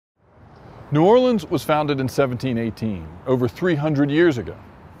New Orleans was founded in 1718, over 300 years ago.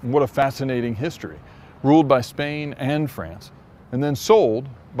 What a fascinating history. Ruled by Spain and France, and then sold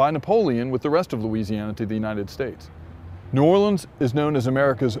by Napoleon with the rest of Louisiana to the United States. New Orleans is known as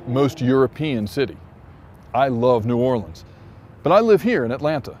America's most European city. I love New Orleans, but I live here in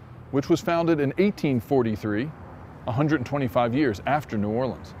Atlanta, which was founded in 1843, 125 years after New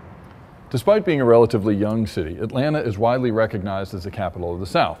Orleans. Despite being a relatively young city, Atlanta is widely recognized as the capital of the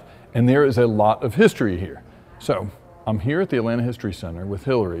South, and there is a lot of history here. So I'm here at the Atlanta History Center with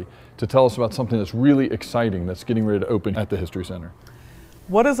Hillary to tell us about something that's really exciting that's getting ready to open at the History Center.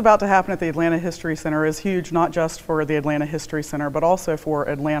 What is about to happen at the Atlanta History Center is huge, not just for the Atlanta History Center, but also for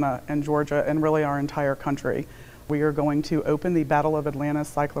Atlanta and Georgia and really our entire country. We are going to open the Battle of Atlanta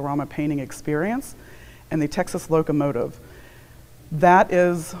Cyclorama painting experience and the Texas locomotive. That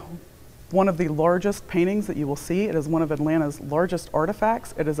is one of the largest paintings that you will see. It is one of Atlanta's largest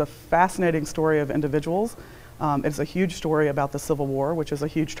artifacts. It is a fascinating story of individuals. It's a huge story about the Civil War, which is a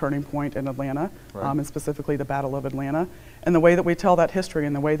huge turning point in Atlanta, right. And specifically the Battle of Atlanta. And the way that we tell that history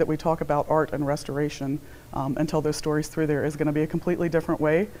and the way that we talk about art and restoration and tell those stories through there is going to be a completely different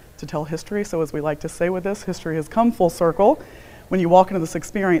way to tell history. So as we like to say with this, history has come full circle. When you walk into this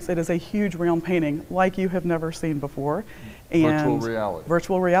experience, it is a huge round painting like you have never seen before. And virtual reality.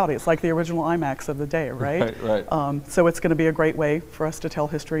 Virtual reality. It's like the original IMAX of the day, right? Right. So it's going to be a great way for us to tell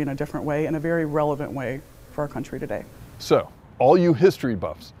history in a different way, in a very relevant way for our country today. So, all you history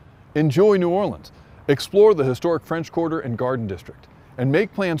buffs, enjoy New Orleans, explore the historic French Quarter and Garden District, and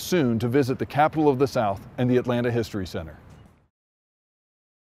make plans soon to visit the capital of the South and the Atlanta History Center.